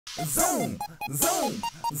Zoom, zoom,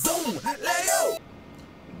 zoom, let go.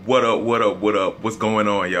 What up, what up, what up? What's going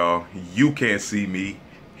on, y'all? You can't see me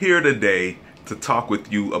here today to talk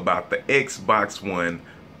with you about the Xbox One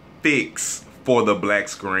fix for the black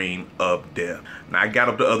screen of death. Now, I got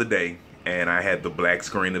up the other day and I had the black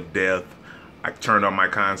screen of death. I turned on my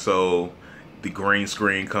console, the green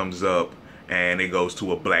screen comes up and it goes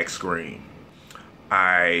to a black screen.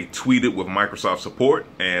 I tweeted with Microsoft support,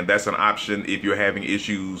 and that's an option if you're having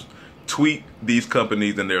issues. Tweet these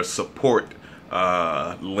companies and their support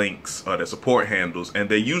links or their support handles, and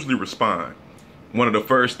they usually respond. One of the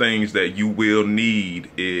first things that you will need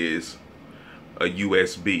is a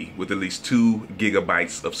USB with at least 2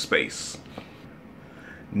 gigabytes of space.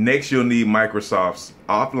 Next, you'll need Microsoft's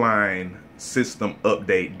offline system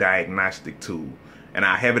update diagnostic tool, and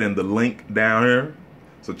I have it in the link down here.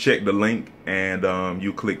 So check the link and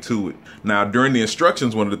you click to it. Now, during the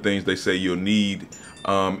instructions, one of the things they say you'll need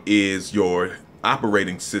is your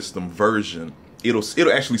operating system version. It'll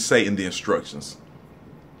actually say in the instructions.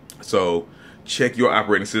 So check your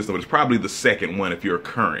operating system. It's probably the second one if you're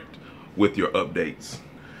current with your updates.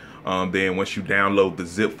 Then once you download the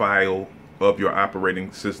zip file of your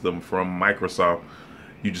operating system from Microsoft,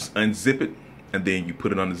 you just unzip it and then you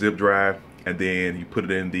put it on the zip drive and then you put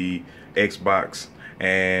it in the Xbox,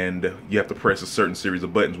 and you have to press a certain series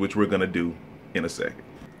of buttons, which we're gonna do in a second.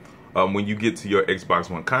 When you get to your Xbox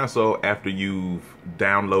One console, after you've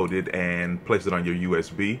downloaded and placed it on your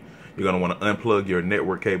USB, you're gonna wanna unplug your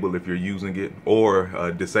network cable if you're using it,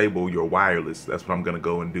 or disable your wireless. That's what I'm gonna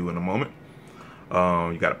go and do in a moment.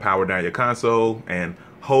 You gotta power down your console and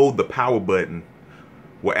hold the power button.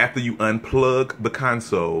 Well, after you unplug the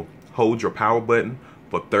console, hold your power button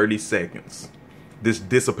for 30 seconds. This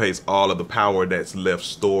dissipates all of the power that's left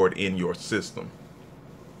stored in your system.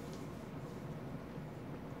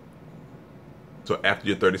 So after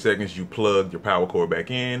your 30 seconds, you plug your power cord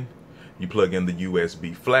back in, you plug in the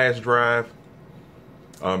USB flash drive,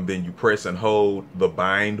 then you press and hold the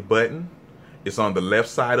bind button. It's on the left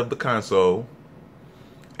side of the console,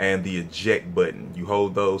 and the eject button. You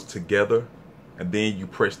hold those together, and then you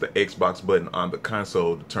press the Xbox button on the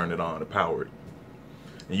console to turn it on to power it.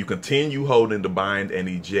 And you continue holding the bind and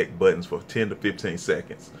eject buttons for 10 to 15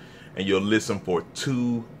 seconds. And you'll listen for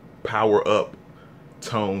 2 power up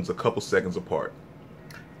tones a couple seconds apart.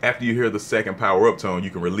 After you hear the second power up tone,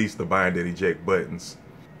 you can release the bind and eject buttons.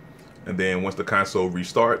 And then once the console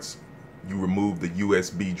restarts, you remove the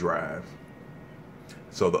USB drive.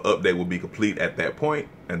 So the update will be complete at that point,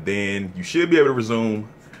 and then you should be able to resume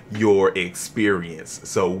your experience.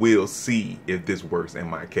 So we'll see if this works in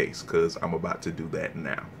my case, because I'm about to do that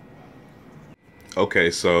now.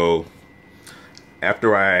 Okay, so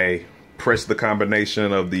after I press the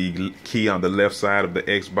combination of the key on the left side of the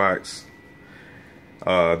Xbox,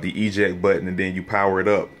 the eject button, and then you power it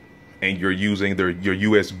up, and you're using your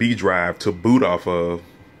USB drive to boot off of,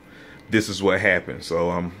 this is what happens. So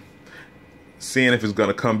I'm seeing if it's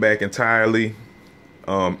gonna come back entirely.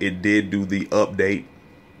 It did do the update.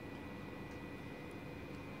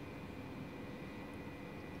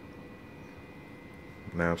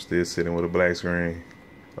 Now I'm still sitting with a black screen.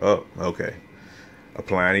 Oh, okay.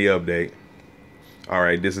 Applying the update. All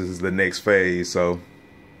right, this is the next phase, so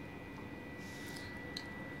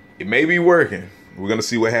it may be working. We're gonna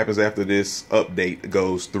see what happens after this update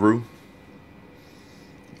goes through,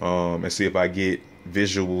 and see if I get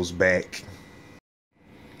visuals back.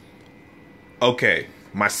 Okay,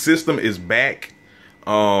 my system is back.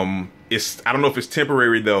 I don't know if it's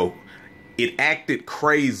temporary though. It acted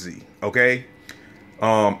crazy. Okay.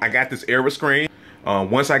 I got this error screen.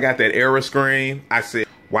 Once I got that error screen, I said,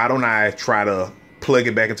 why don't I try to plug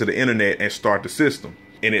it back into the internet and start the system?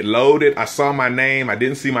 And it loaded. I saw my name. I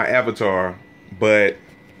didn't see my avatar, but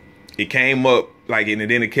it came up like, and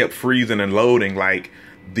then it kept freezing and loading, like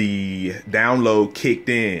the download kicked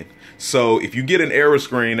in. So if you get an error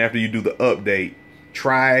screen after you do the update,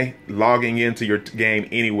 try logging into your game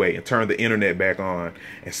anyway and turn the internet back on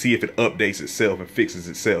and see if it updates itself and fixes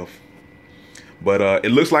itself. But it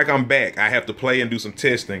looks like I'm back. I have to play and do some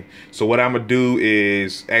testing. So what I'm gonna do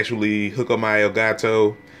is actually hook up my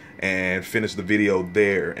Elgato and finish the video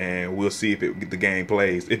there, and we'll see if the game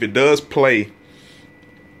plays. If it does play,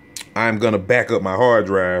 I'm gonna back up my hard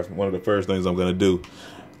drive. One of the first things I'm gonna do,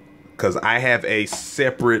 because I have a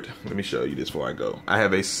separate, let me show you this before I go. I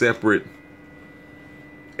have a separate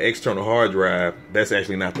external hard drive. That's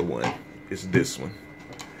actually not the one. It's this one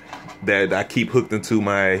that I keep hooked into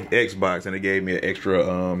my Xbox, and it gave me an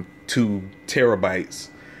extra 2 terabytes.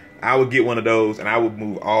 I would get one of those, and I would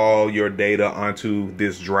move all your data onto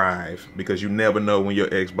this drive, because you never know when your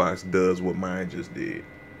Xbox does what mine just did.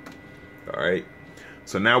 All right.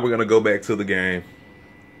 So now we're gonna go back to the game,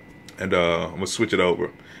 and I'm gonna switch it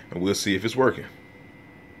over, and we'll see if it's working.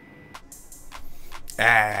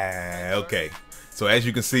 Okay. So as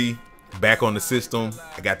you can see, back on the system,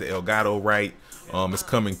 I got the Elgato right. It's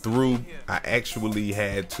coming through. I actually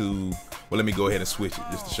had to, well, let me go ahead and switch it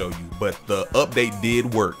just to show you. But the update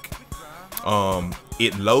did work.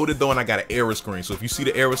 It loaded though, and I got an error screen. So if you see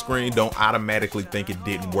the error screen, don't automatically think it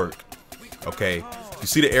didn't work. Okay. If you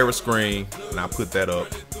see the error screen, and I'll put that up.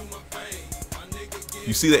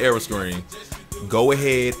 You see the error screen, go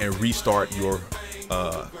ahead and restart your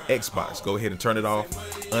Xbox. Go ahead and turn it off,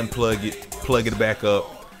 unplug it, plug it back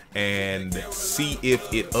up, and see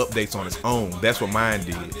if it updates on its own. That's what mine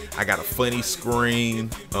did. I got a funny screen,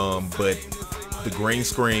 but the green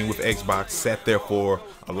screen with Xbox sat there for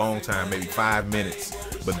a long time, maybe 5 minutes,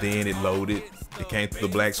 but then it loaded. It came to the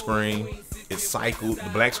black screen. It cycled. The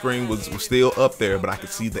black screen was still up there, but I could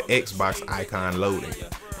see the Xbox icon loading,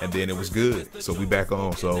 and then it was good. So we back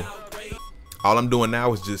on. So all I'm doing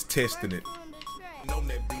now is just testing it.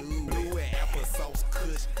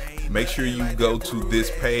 Make sure you go to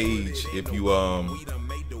this page if you're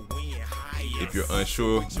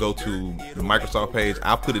unsure. Go to the Microsoft page.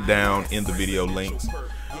 I'll put it down in the video links.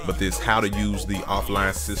 But this how to use the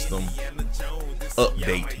offline system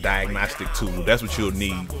update diagnostic tool. That's what you'll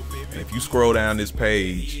need. And if you scroll down this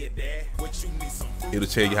page, it'll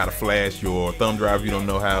tell you how to flash your thumb drive if you don't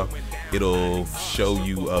know how. It'll show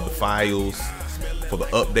you the files for the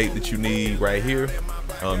update that you need right here.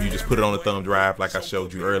 You just put it on the thumb drive like I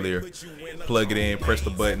showed you earlier, plug it in, press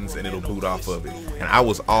the buttons, and it'll boot off of it. And I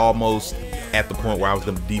was almost at the point where I was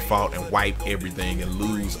going to default and wipe everything and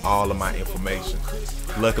lose all of my information.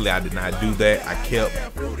 Luckily, I did not do that. I kept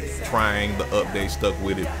trying the update, stuck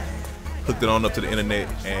with it, hooked it on up to the internet,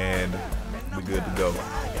 and we're good to go.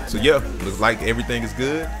 So yeah, looks like everything is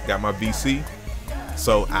good. Got my VC.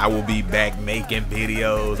 So I will be back making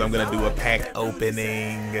videos. I'm gonna do a pack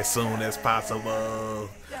opening as soon as possible.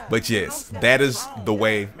 But yes, that is the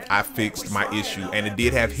way I fixed my issue, and it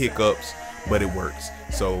did have hiccups, but it works.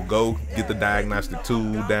 So go get the diagnostic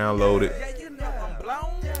tool, download it,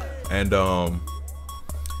 and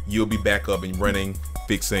you'll be back up and running,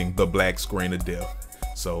 fixing the black screen of death.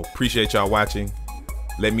 So appreciate y'all watching.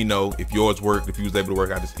 Let me know if yours worked, if you was able to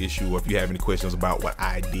work out this issue, or if you have any questions about what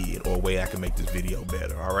I did or a way I can make this video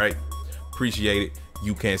better. All right, appreciate it.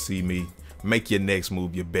 You can't see me. Make your next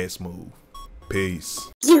move your best move.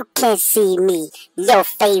 Peace. You can see me, your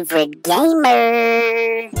favorite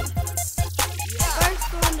gamer. First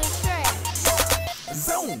on the track.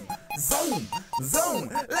 Zoom, zoom, zoom,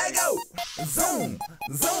 let go. Zoom,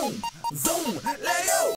 zoom, zoom, let go.